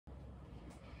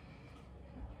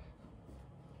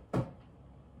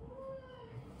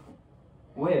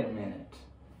Wait a minute.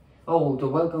 Oh, तो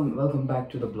welcome back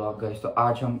to the vlog guys. तो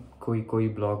आज हम कोई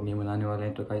ब्लॉग नहीं बनाने वाले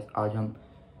हैं. तो guys आज हम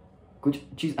कुछ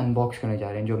चीज़ अनबॉक्स करने जा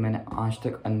रहे हैं जो मैंने आज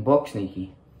तक अनबॉक्स नहीं की.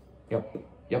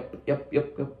 यप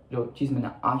जो चीज़ मैंने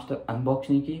आज तक अनबॉक्स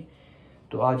नहीं की,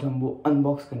 तो आज हम वो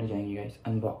अनबॉक्स करने जाएंगे गाइस.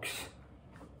 अनबॉक्स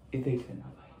इधर से ना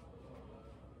भाई.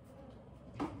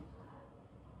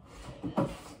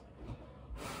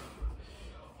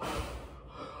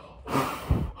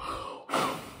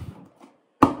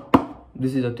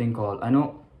 This is a thing called, I know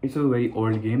it's a very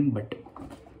old game, but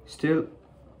still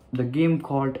the game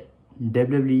called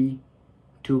WWE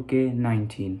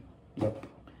 2K19. Yep.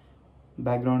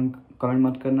 Background comment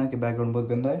मत करना कि background बहुत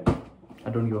गंदा है.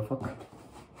 I don't give a fuck.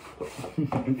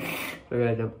 तो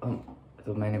guys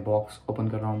जब मैंने बॉक्स ओपन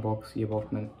कर रहा हूँ, ये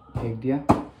बॉक्स मैंने फेंक दिया.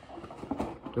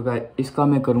 तो guys इसका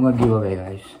मैं करूँगा give away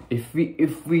guys. If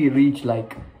we reach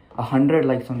like 100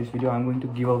 likes on this video, I'm going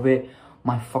to give away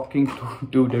my fucking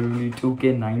WWE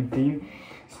 2K19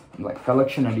 like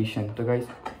collection edition. तो guys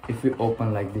if we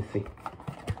open like this, see,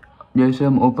 जैसे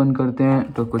हम open करते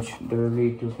हैं तो कुछ WWE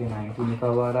 2K19 लिखा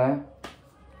हुआ आ रहा है.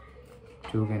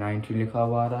 2K19 लिखा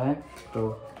हुआ आ रहा है. तो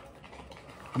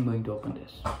I'm going to open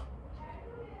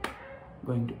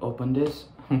this.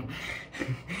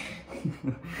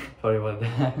 Sorry about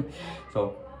that. So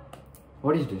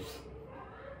what is this?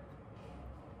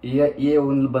 ये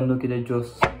उन बंदों के लिए जो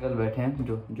सिंगल बैठे हैं,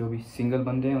 जो भी सिंगल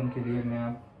बंदे हैं उनके लिए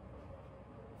मैं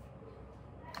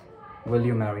Will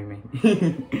you marry me?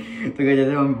 तो क्या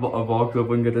जैसे हम बॉक्स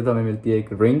ओपन करते तो हमें मिलती है एक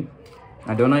ring.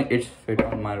 I don't know it's fit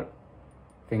on my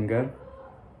finger.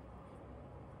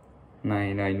 No,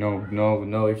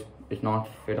 it's not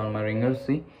fit on my ringer.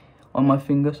 See, on my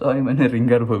finger. Sorry, मैंने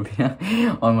ringer बोल दिया.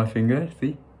 On my finger,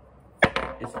 see,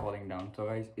 it's falling down. So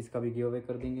guys, इसका भी give away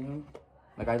कर देंगे हम.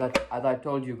 Like as I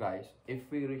told you guys, if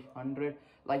we reach 100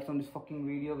 likes on this fucking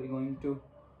video, we're going to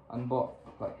unbox.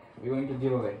 Like we're going to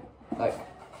give away. Like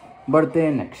बढ़ते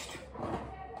हैं next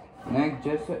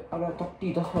जैसे अरे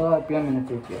 10,000 रुपया मैंने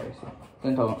पे किया इसे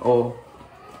 10,000.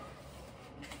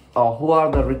 Oh, who are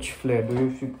the rich flair?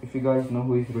 If you guys know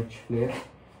who is rich flair,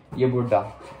 ये बुड्ढा.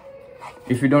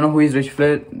 If you don't know who is rich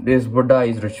flair, this बुड्ढा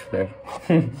is rich flair.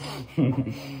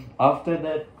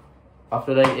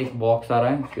 After that एक बॉक्स आ रहा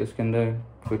है कि उसके अंदर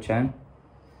कुछ है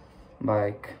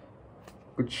like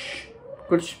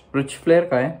कुछ rich flair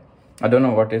का है. I don't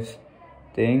know what is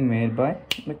thing made by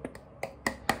like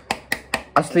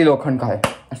असली लोखंड का है.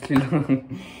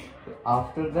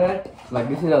 After that, like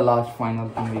this is the last final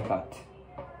thing we got.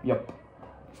 Yep.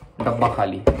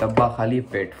 डब्बा खाली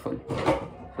पेट full.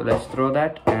 So let's throw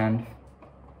that and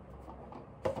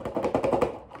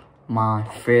my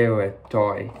favorite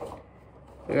toy.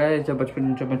 Guys, जब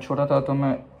मैं छोटा था तो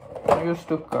मैं I used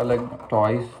to collect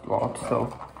toys lots. So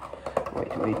wait.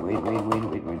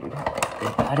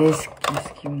 That is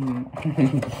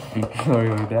sorry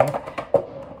about that.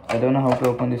 I don't know how to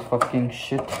open this fucking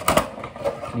shit.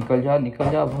 निकल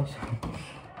जा boss.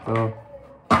 तो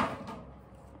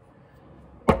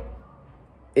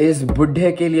इस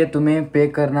बुढ़े के लिए तुम्हें पे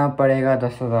करना पड़ेगा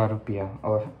 10,000 रुपया.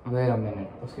 और wait a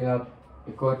minute, उसके बाद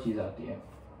एक और चीज़ आती है.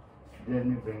 Let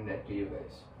me bring that to you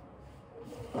guys.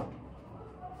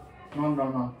 No.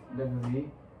 Definitely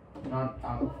not.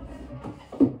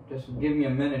 Just give me a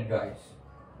minute, guys.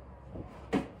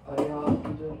 अरे यार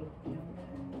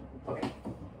okay.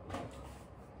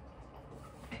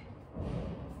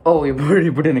 Oh, ये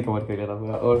बुढ़े ने कवर कर लिया था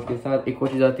पूरा. और उसके साथ एक और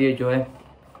चीज़ आती है जो है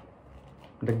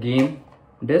the game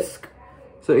disc.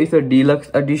 So it's a deluxe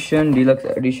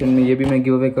edition में ये भी मैं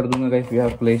गिव अवे कर दूंगा guys. We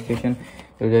have PlayStation.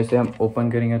 तो जैसे हम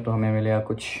ओपन करेंगे तो हमें मिलेगा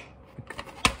कुछ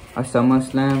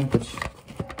SummerSlam कुछ.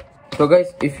 So guys,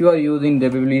 if you are using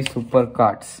WWE super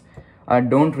cards, I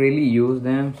don't really use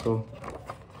them. So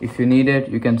if you need it,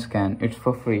 you can scan. It's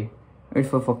for free. It's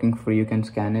for fucking free. You can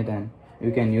scan it and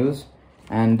you can use.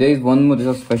 And there is one more.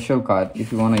 There's a special card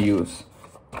if you wanna use.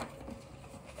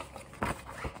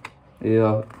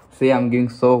 Yeah. See, I'm giving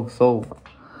so.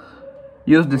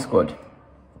 Use this code.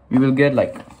 You will get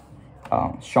like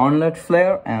Seanlet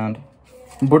Flair and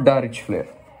Buddha Rich Flair.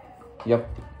 Yep.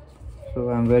 So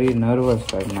I'm very nervous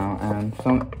right now, and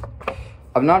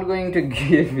I'm not going to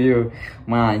give you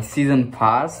my season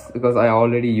pass because I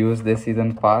already used this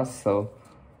season pass. So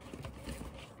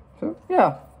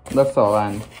yeah, that's all.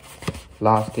 And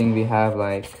last thing we have,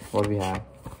 like what we have.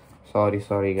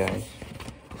 Sorry guys.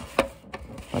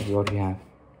 What we have?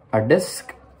 A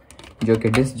disc. जो कि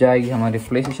disc जाएगी हमारे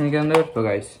PlayStation के अंदर. तो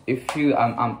guys, if you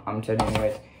I'm telling you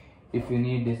guys, if you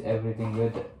need this everything,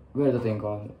 where's the thing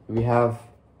called? We have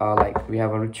we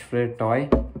have a Rich Flair toy.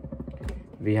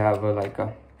 We have like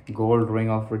a gold ring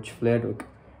of Rich Flair.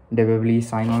 WWE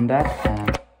sign on that,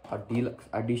 and a deluxe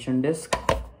edition disc,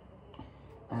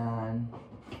 and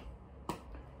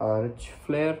a rich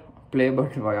flare play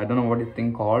button. I don't know what this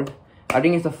thing called. I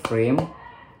think it's a frame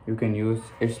you can use.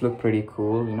 It's look pretty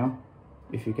cool, you know,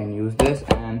 if you can use this.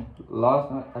 And last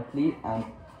but not least, and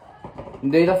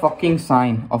there's a fucking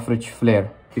sign of Rich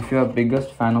Flair. If you're a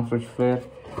biggest fan of Rich Flair,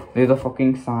 there's a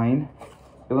fucking sign.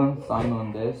 Even sign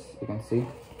on this, you can see.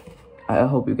 I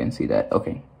hope you can see that.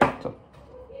 Okay,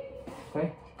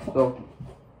 so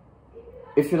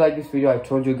if you like this video, I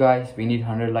told you guys we need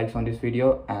 100 likes on this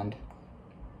video, and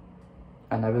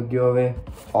I will give away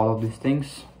all of these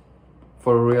things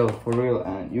for real.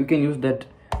 And you can use that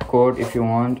code if you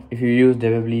want, if you use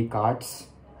WWE cards.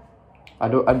 I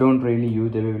don't really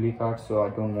use WWE cards, so I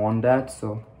don't want that.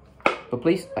 So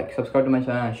please like, subscribe to my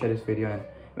channel, and share this video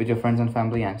with your friends and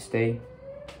family, and stay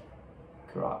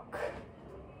rock.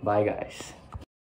 Bye guys.